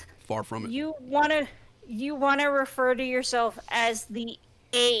 But far from it. You wanna refer to yourself as the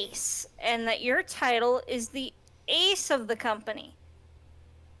ace, and that your title is the ace of the company.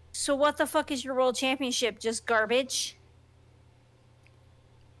 So what the fuck is your world championship? Just garbage?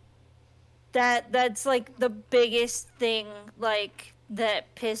 That's like the biggest thing like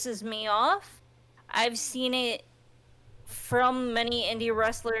that pisses me off. I've seen it from many indie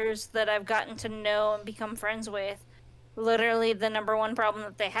wrestlers that I've gotten to know and become friends with. Literally the number one problem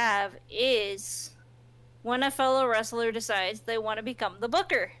that they have is when a fellow wrestler decides they want to become the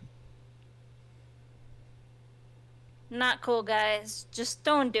booker. Not cool, guys. Just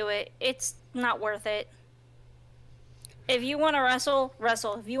don't do it. It's not worth it. If you want to wrestle,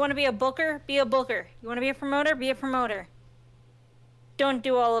 wrestle. If you want to be a booker, be a booker. You want to be a promoter, be a promoter. Don't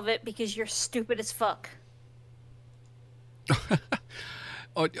do all of it because you're stupid as fuck.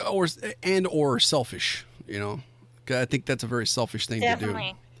 or selfish, you know. 'Cause I think that's a very selfish thing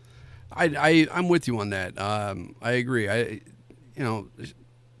Definitely. to do. I'm with you on that. I agree.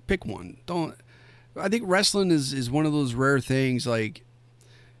 Pick one. Don't. I think wrestling is one of those rare things. Like,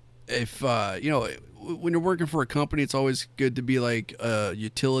 if when you're working for a company, it's always good to be like a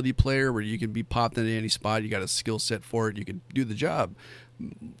utility player where you can be popped into any spot. You got a skill set for it. You can do the job.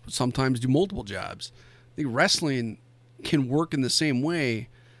 Sometimes do multiple jobs. I think wrestling can work in the same way,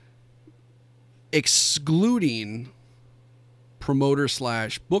 excluding promoter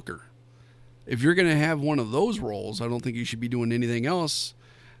 / booker. If you're going to have one of those roles, I don't think you should be doing anything else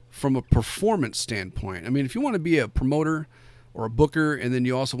from a performance standpoint. I mean, if you want to be a promoter or a booker, and then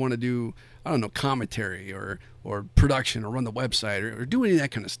you also want to do, I don't know, commentary or production or run the website or do any of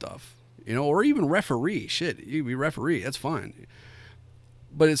that kind of stuff, you know, or even referee. Shit, you be referee, that's fine.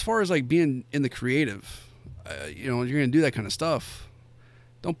 But as far as like being in the creative, you're going to do that kind of stuff.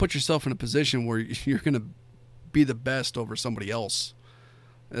 Don't put yourself in a position where you're going to be the best over somebody else.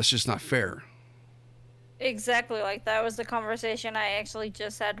 That's just not fair. Exactly, like that was the conversation I actually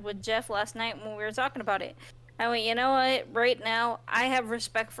just had with Jeff last night when we were talking about it. I went, you know what, right now, I have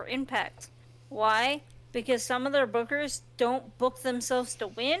respect for Impact. Why? Because some of their bookers don't book themselves to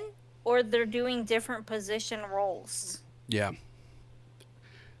win, or they're doing different position roles. Yeah.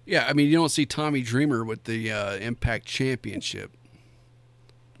 Yeah, I mean, you don't see Tommy Dreamer with the Impact Championship.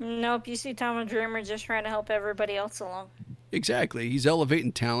 Nope, you see Tommy Dreamer just trying to help everybody else along. Exactly. He's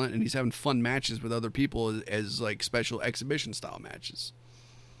elevating talent, and he's having fun matches with other people as like special exhibition style matches.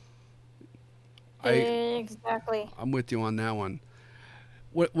 Exactly. I'm with you on that one.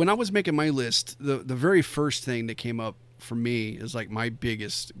 When I was making my list, the very first thing that came up for me is like my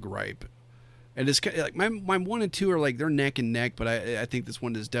biggest gripe. And it's like my 1 and 2 are like they're neck and neck, but I think this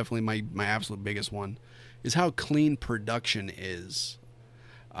one is definitely my absolute biggest one, is how clean production is.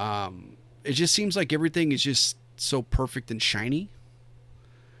 It just seems like everything is just so perfect and shiny.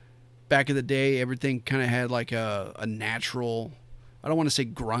 Back in the day, everything kind of had like a natural, I don't want to say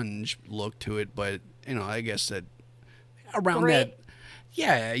grunge look to it, but you know, I guess that around that,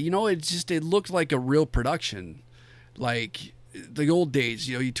 yeah, you know, it looked like a real production, like the old days.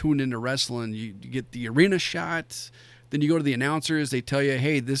 You know, you tune into wrestling, you get the arena shots, then you go to the announcers, they tell you,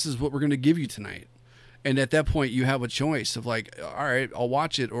 hey, this is what we're going to give you tonight. And at that point, you have a choice of like, all right, I'll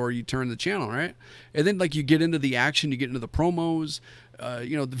watch it, or you turn the channel, right? And then like you get into the action, you get into the promos,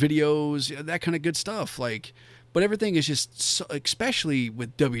 the videos, that kind of good stuff. Like, but everything is just, so, especially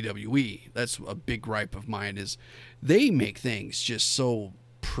with WWE, that's a big gripe of mine, is they make things just so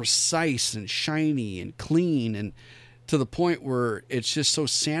precise and shiny and clean, and to the point where it's just so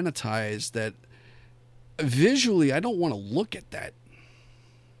sanitized that visually I don't want to look at that.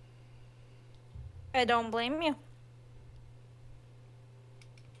 I don't blame you.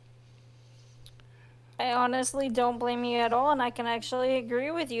 I honestly don't blame you at all, and I can actually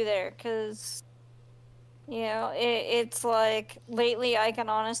agree with you there, because, you know, it's like, lately I can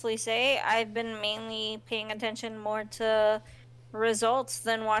honestly say I've been mainly paying attention more to results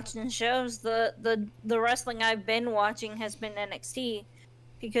than watching shows. The wrestling I've been watching has been NXT,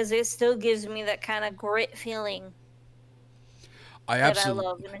 because it still gives me that kind of grit feeling that I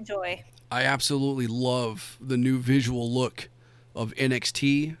love and enjoy. I absolutely love the new visual look of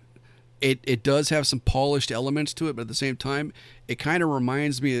NXT. It does have some polished elements to it, but at the same time, it kind of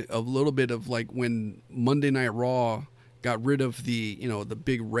reminds me a little bit of like when Monday Night Raw got rid of the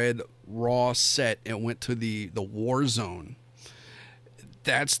big red Raw set and went to the War Zone.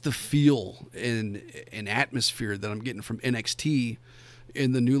 That's the feel and atmosphere that I'm getting from NXT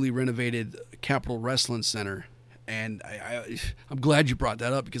in the newly renovated Capitol Wrestling Center. And I'm glad you brought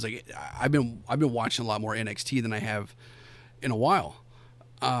that up, because like I've been watching a lot more NXT than I have in a while.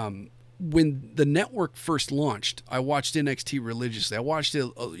 When the network first launched, I watched NXT religiously. I watched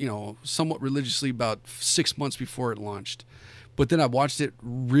it, somewhat religiously about 6 months before it launched. But then I watched it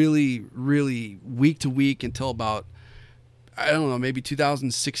really, really week to week until about, I don't know, maybe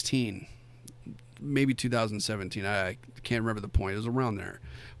 2016, maybe 2017. I can't remember the point. It was around there.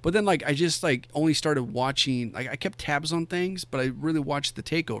 But then, like, I just, like, only started watching, like, I kept tabs on things, but I really watched the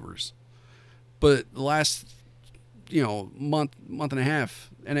takeovers. But the last, month and a half,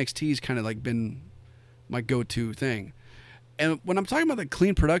 NXT's kind of, like, been my go-to thing. And when I'm talking about the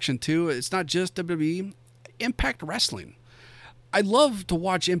clean production, too, it's not just WWE, Impact Wrestling. I love to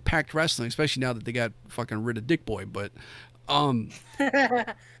watch Impact Wrestling, especially now that they got fucking rid of Dick Boy, but,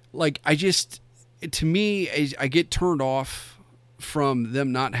 like, to me, I get turned off from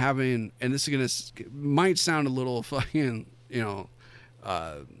them not having, and this is might sound a little fucking, a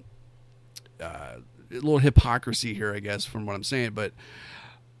little hypocrisy here, I guess, from what I'm saying, but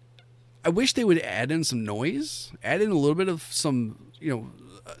I wish they would add in some noise, add in a little bit of some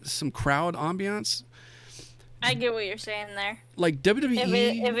crowd ambiance. I get what you're saying there. Like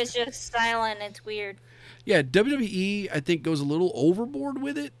WWE, if it's just silent, it's weird. Yeah, WWE, I think, goes a little overboard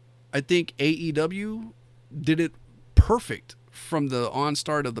with it. I think AEW did it perfect from the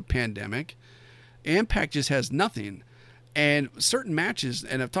onstart of the pandemic. Impact just has nothing. And certain matches,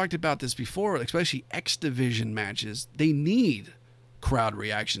 and I've talked about this before, especially X Division matches, they need crowd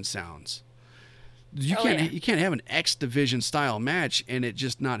reaction sounds. You can't have an X Division style match and it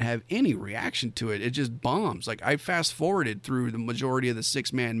just not have any reaction to it. It just bombs. Like, I fast forwarded through the majority of the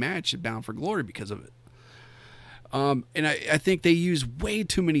 6-man match at Bound for Glory because of it. And I think they use way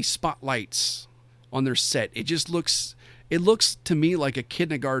too many spotlights on their set. It looks to me like a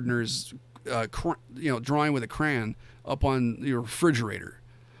kindergartner's, drawing with a crayon up on your refrigerator.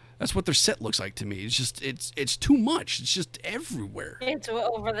 That's what their set looks like to me. It's just, it's too much. It's just everywhere. It's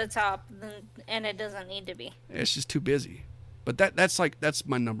over the top, and it doesn't need to be. It's just too busy. But that's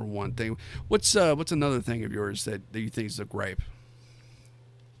my number one thing. What's another thing of yours that you think is a gripe?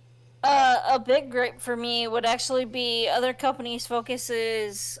 A big gripe for me would actually be other companies'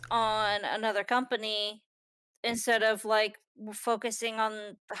 focuses on another company instead of like focusing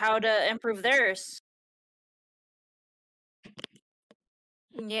on how to improve theirs.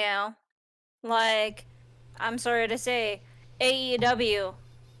 Yeah. Like, I'm sorry to say, AEW,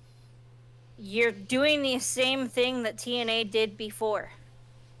 you're doing the same thing that TNA did before.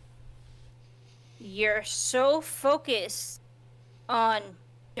 You're so focused on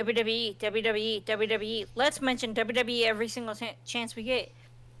WWE, WWE, WWE. Let's mention WWE every single chance we get.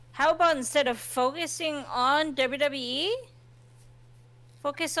 How about instead of focusing on WWE,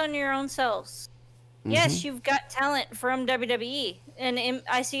 focus on your own selves? Mm-hmm. Yes, you've got talent from WWE, and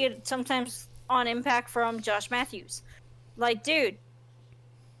I see it sometimes on Impact from Josh Matthews. Like, dude,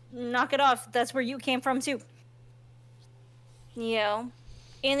 knock it off. That's where you came from too. In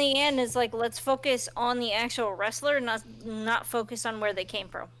the end, it's like, let's focus on the actual wrestler, not focus on where they came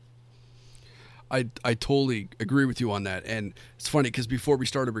from. I totally agree with you on that. And it's funny because before we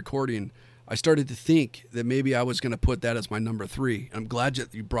started recording, I started to think that maybe I was going to put that as my number 3. I'm glad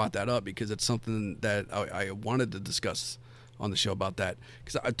that you brought that up because it's something that I wanted to discuss on the show about that,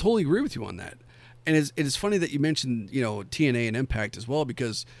 because I totally agree with you on that. And it is funny that you mentioned, TNA and Impact as well,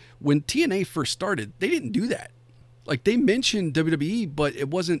 because when TNA first started, they didn't do that. Like, they mentioned WWE, but it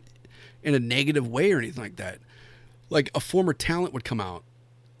wasn't in a negative way or anything like that. Like, a former talent would come out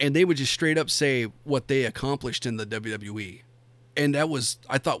and they would just straight up say what they accomplished in the WWE. And that was,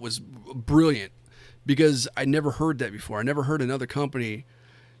 I thought, was brilliant, because I never heard that before. I never heard another company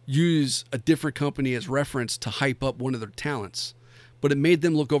use a different company as reference to hype up one of their talents. But it made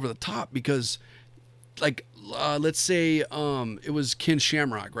them look over the top because, like, let's say it was Ken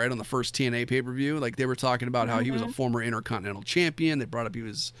Shamrock, right, on the first TNA pay-per-view. Like, they were talking about how he was a former Intercontinental Champion. They brought up he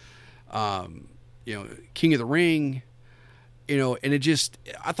was, King of the Ring, and it just,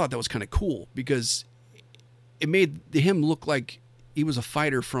 I thought that was kind of cool because it made him look like he was a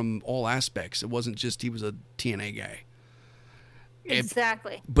fighter from all aspects. It wasn't just he was a TNA guy.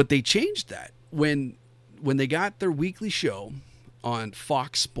 Exactly. But they changed that when they got their weekly show on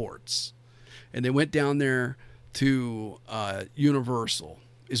Fox Sports, and they went down there to Universal,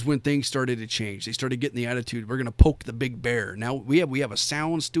 is when things started to change. They started getting the attitude, we're going to poke the big bear. Now we have a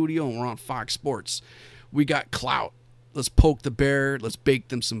sound studio and we're on Fox Sports. We got clout. Let's poke the bear. Let's bake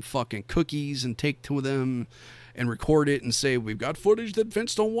them some fucking cookies and take to them and record it and say, we've got footage that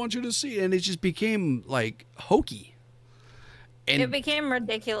Vince don't want you to see. And it just became like hokey. And it became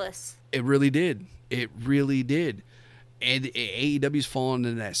ridiculous. It really did. It really did. And AEW's fallen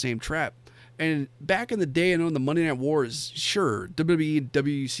into that same trap. And back in the day, I know in the Monday Night Wars, sure, WWE and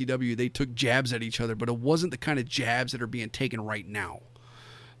WCW, they took jabs at each other, but it wasn't the kind of jabs that are being taken right now.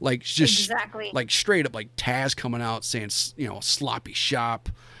 Like, just exactly. Like straight up, like Taz coming out saying, sloppy shop.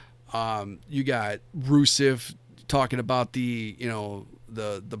 You got Rusev talking about the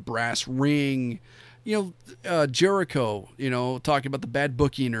brass ring. Jericho, talking about the bad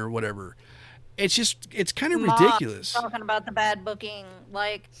booking or whatever. It's kind of ridiculous. Talking about the bad booking,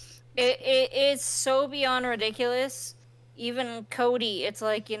 like it's so beyond ridiculous. Even Cody, it's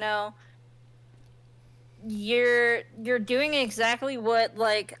like, you're doing exactly what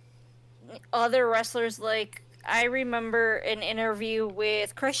like other wrestlers, like I remember an interview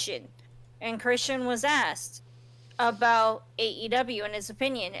with Christian, and Christian was asked, about AEW and his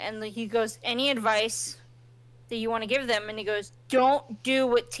opinion, and he goes, "Any advice that you want to give them?" And he goes, "Don't do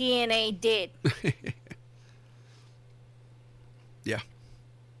what TNA did. Yeah.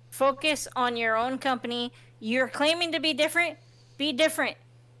 Focus on your own company. You're claiming to be different. Be different.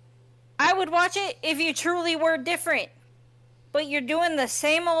 I would watch it if you truly were different, but you're doing the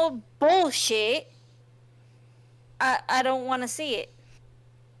same old bullshit. I don't want to see it."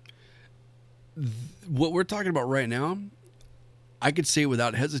 What we're talking about right now, I could say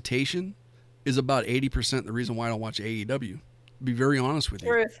without hesitation, is about 80% the reason why I don't watch AEW. Be very honest with you.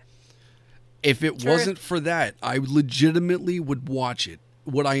 Truth. If it Truth. wasn't for that, I legitimately would watch it.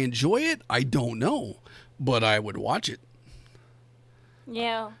 Would I enjoy it? I don't know, but I would watch it.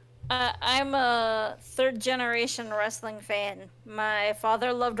 Yeah. I'm a third generation wrestling fan. My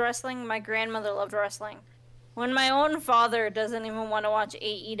father loved wrestling. My grandmother loved wrestling. When my own father doesn't even want to watch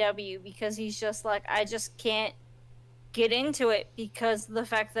AEW because he's just like, I just can't get into it because of the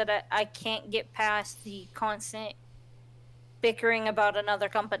fact that I can't get past the constant bickering about another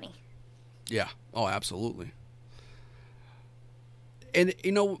company. Yeah. Oh, absolutely. And,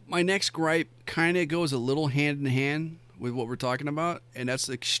 you know, my next gripe kind of goes a little hand in hand with what we're talking about, and that's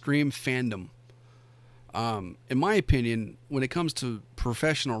extreme fandom. In my opinion, when it comes to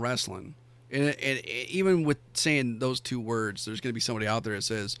professional wrestling, and even with saying those two words, there's going to be somebody out there that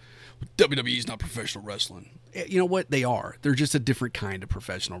says, WWE is not professional wrestling. You know what? They are. They're just a different kind of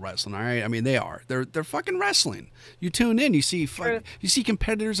professional wrestling, all right? I mean, they are. They're fucking wrestling. You tune in, you see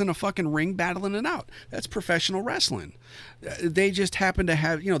competitors in a fucking ring battling it out. That's professional wrestling. They just happen to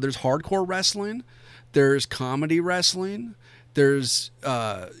have, you know, there's hardcore wrestling, there's comedy wrestling, there's,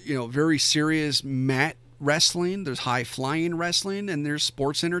 very serious mat wrestling, there's high flying wrestling, and there's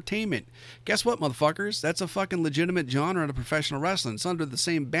sports entertainment. Guess what, motherfuckers? That's a fucking legitimate genre of professional wrestling. It's under the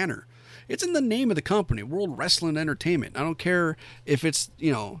same banner. It's in the name of the company, World Wrestling Entertainment. I don't care if it's,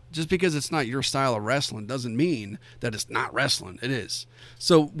 just because it's not your style of wrestling doesn't mean that it's not wrestling. It is.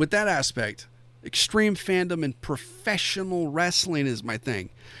 So with that aspect, extreme fandom and professional wrestling is my thing.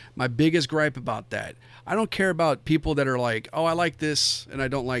 My biggest gripe about that. I don't care about people that are like, oh, I like this and I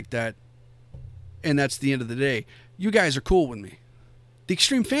don't like that, and that's the end of the day. You guys are cool with me. The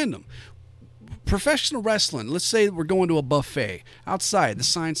extreme fandom. Professional wrestling, let's say we're going to a buffet. Outside, the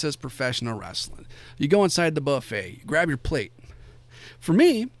sign says professional wrestling. You go inside the buffet, you grab your plate. For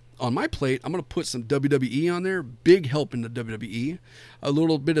me, on my plate, I'm going to put some WWE on there. Big help in the WWE. A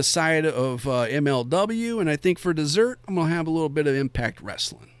little bit of side of MLW. And I think for dessert, I'm going to have a little bit of Impact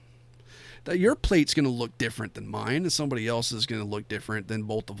Wrestling. That your plate's going to look different than mine, and somebody else is going to look different than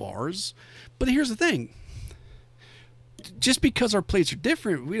both of ours. But here's the thing. Just because our plates are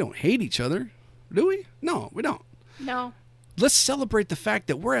different, we don't hate each other, do we? No, we don't. No. Let's celebrate the fact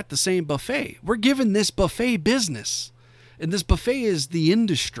that we're at the same buffet. We're giving this buffet business. And this buffet is the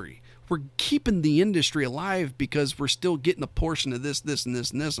industry. We're keeping the industry alive because we're still getting a portion of this, this, and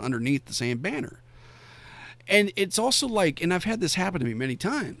this, and this underneath the same banner. And it's also like, and I've had this happen to me many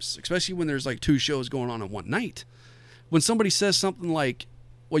times, especially when there's like two shows going on in one night. When somebody says something like,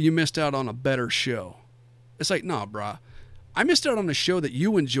 well, you missed out on a better show. It's like, nah, brah. I missed out on a show that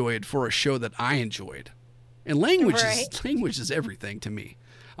you enjoyed for a show that I enjoyed. And language is everything to me.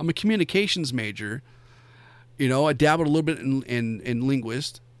 I'm a communications major. I dabbled a little bit in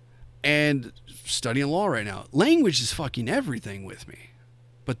linguist and studying law right now. Language is fucking everything with me.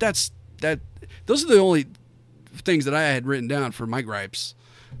 But those are the only things that I had written down for my gripes.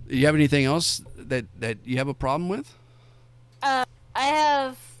 Do you have anything else that you have a problem with? I'm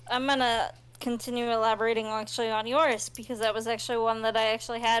going to continue elaborating actually on yours because that was actually one that I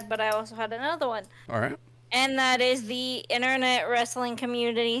actually had, but I also had another one. All right. And that is the internet wrestling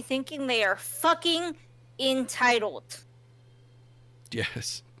community thinking they are fucking entitled.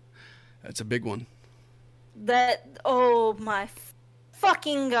 Yes. That's a big one. Oh my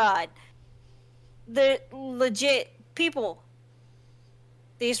fucking God. The legit people.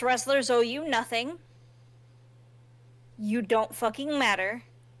 These wrestlers owe you nothing. You don't fucking matter.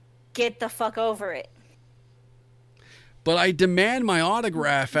 Get the fuck over it. But I demand my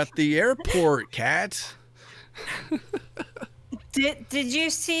autograph at the airport, Kat. Did you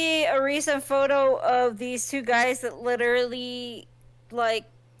see a recent photo of these two guys that literally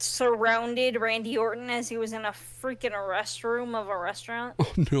surrounded Randy Orton as he was in a freaking restroom of a restaurant?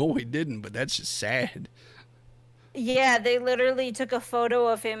 Oh no, I didn't, but that's just sad. Yeah, they literally took a photo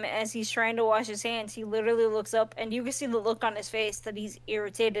of him as he's trying to wash his hands. He literally looks up and you can see the look on his face that he's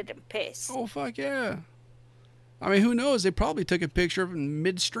irritated and pissed. Oh fuck yeah. I mean, who knows? They probably took a picture of him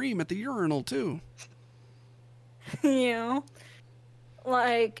midstream at the urinal too.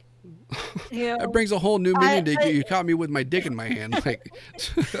 You That know, brings a whole new meaning to you caught me with my dick in my hand. Like,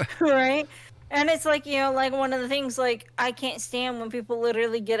 right? And it's like, you know, like one of the things, like, I can't stand when people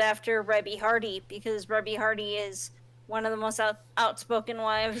literally get after Rebby Hardy, because Rebby Hardy is one of the most outspoken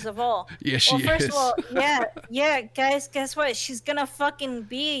wives of all. yeah, she Well, first is. of all, yeah, guys, guess what? She's gonna fucking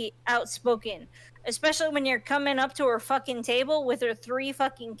be outspoken. Especially when you're coming up to her fucking table with her 3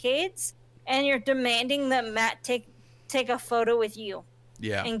 fucking kids and you're demanding that Matt take a photo with you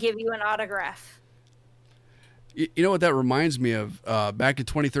Yeah. and give you an autograph. You know what that reminds me of? Back in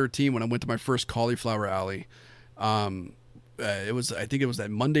 2013, when I went to my first Cauliflower Alley, I think it was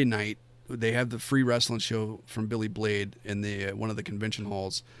that Monday night. They had the free wrestling show from Billy Blade in the one of the convention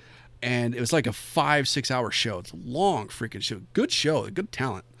halls, and it was like a 5-6 hour show. It's a long freaking show. Good show, good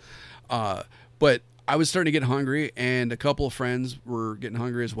talent. But I was starting to get hungry, and a couple of friends were getting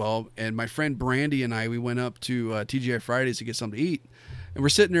hungry as well. And my friend Brandy and I, we went up to TGI Fridays to get something to eat, and we're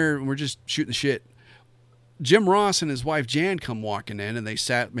sitting there and we're just shooting the shit. Jim Ross and his wife Jan come walking in, and they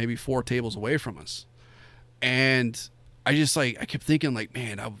sat maybe 4 tables away from us. And I kept thinking, like,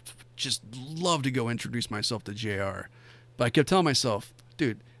 man, I would just love to go introduce myself to JR. But I kept telling myself,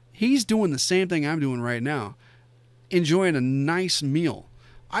 dude, he's doing the same thing I'm doing right now, enjoying a nice meal.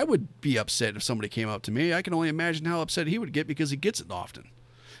 I would be upset if somebody came up to me. I can only imagine how upset he would get, because he gets it often.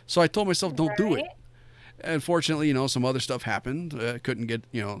 So I told myself, don't do it. Unfortunately, you know, some other stuff happened.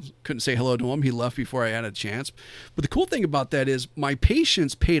 Couldn't say hello to him. He left before I had a chance. But the cool thing about that is my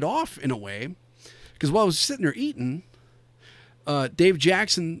patience paid off in a way, because while I was sitting there eating, Dave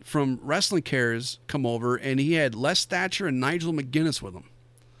Jackson from Wrestling Cares come over, and he had Les Thatcher and Nigel McGuinness with him.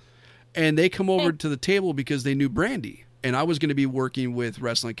 And they come over to the table because they knew Brandy. And I was going to be working with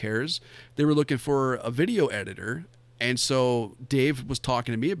Wrestling Cares. They were looking for a video editor. And so Dave was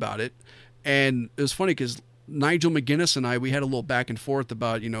talking to me about it. And it was funny because Nigel McGuinness and we had a little back and forth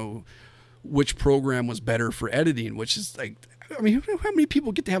about, you know, which program was better for editing, which is like, I mean, how many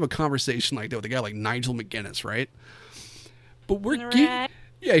people get to have a conversation like that with a guy like Nigel McGuinness, right? But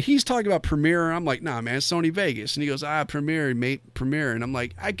he's talking about Premiere. I'm like, nah, man, it's Sony Vegas. And he goes, Premiere, mate, Premiere. And I'm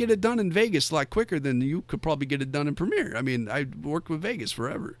like, I get it done in Vegas a lot quicker than you could probably get it done in Premiere. I mean, I worked with Vegas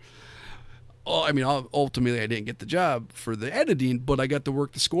forever. Oh, I mean, ultimately I didn't get the job for the editing, but I got to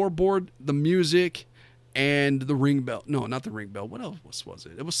work the scoreboard, the music, and the ring bell. No, not the ring bell. What else was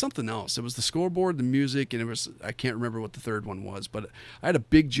it? It was something else. It was the scoreboard, the music, and I can't remember what the third one was, but I had a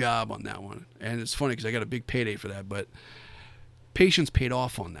big job on that one. And it's funny because I got a big payday for that, but patience paid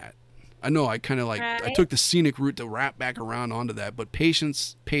off on that. I know I kind of I took the scenic route to wrap back around onto that, but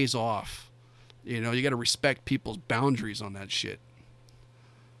patience pays off. You know, you got to respect people's boundaries on that shit.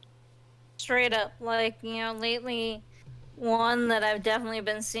 Straight up, like, you know, lately, one that I've definitely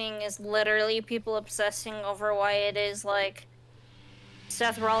been seeing is literally people obsessing over why it is, like,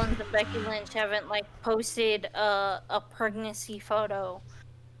 Seth Rollins and Becky Lynch haven't, like, posted a pregnancy photo.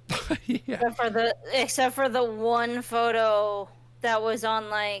 Yeah. Except for the one photo that was on,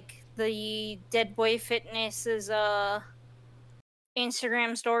 like, the Dead Boy Fitness's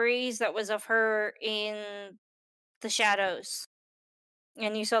Instagram stories that was of her in the shadows.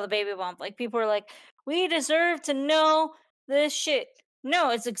 And you saw the baby bump. Like, people are like, we deserve to know this shit. No,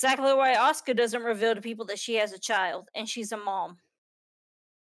 it's exactly why Asuka doesn't reveal to people that she has a child and she's a mom.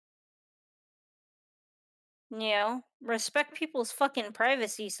 You know, respect people's fucking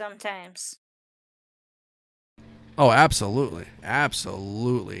privacy sometimes. Oh, absolutely.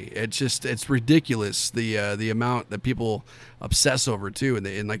 Absolutely. It's ridiculous the amount that people obsess over too,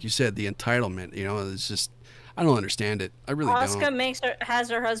 and like you said, the entitlement, you know, it's just, I don't understand it. I really don't. Asuka has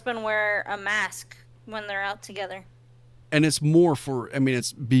her husband wear a mask when they're out together. And it's more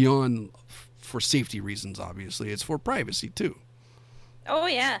it's beyond for safety reasons, obviously. It's for privacy too. Oh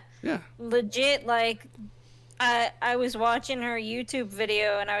yeah. Yeah. Legit, like, I was watching her YouTube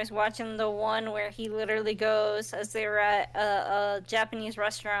video, and I was watching the one where he literally goes, as they were at a Japanese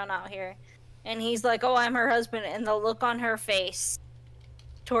restaurant out here, and he's like, oh, I'm her husband, and the look on her face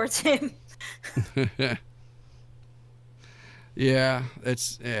towards him. Yeah,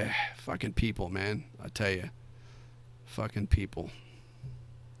 it's fucking people, man. I tell you. Fucking people.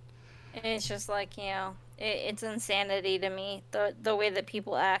 It's just like, you know, it's insanity to me, the way that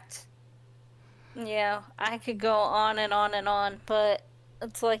people act. Yeah, I could go on and on and on, but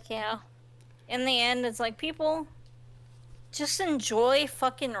it's like, yeah, in the end, it's like, people just enjoy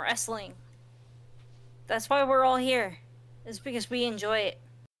fucking wrestling. That's why we're all here. It's because we enjoy it.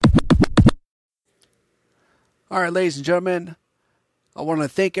 All right, ladies and gentlemen, I want to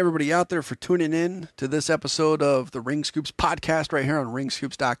thank everybody out there for tuning in to this episode of the Ring Scoops podcast right here on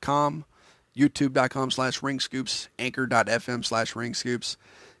ringscoops.com, youtube.com/ringscoops, anchor.fm/ringscoops.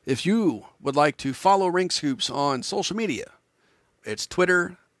 If you would like to follow Ring Scoops on social media, it's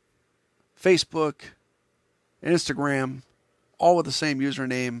Twitter, Facebook, Instagram, all with the same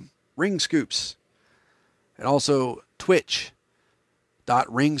username, Ring Scoops. And also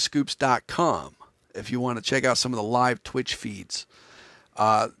twitch.ringscoops.com if you want to check out some of the live Twitch feeds.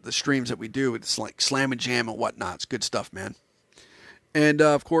 The streams that we do, it's like Slam and Jam and whatnot. It's good stuff, man. And,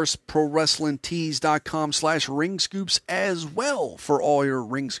 of course, ProWrestlingTees.com/ringscoops as well for all your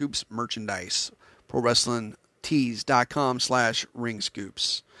Ring Scoops merchandise.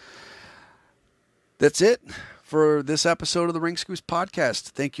 ProWrestlingTees.com/ringscoops. That's it for this episode of the Ring Scoops podcast.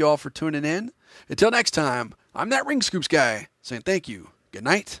 Thank you all for tuning in. Until next time, I'm that Ring Scoops guy saying thank you, good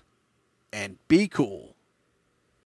night, and be cool.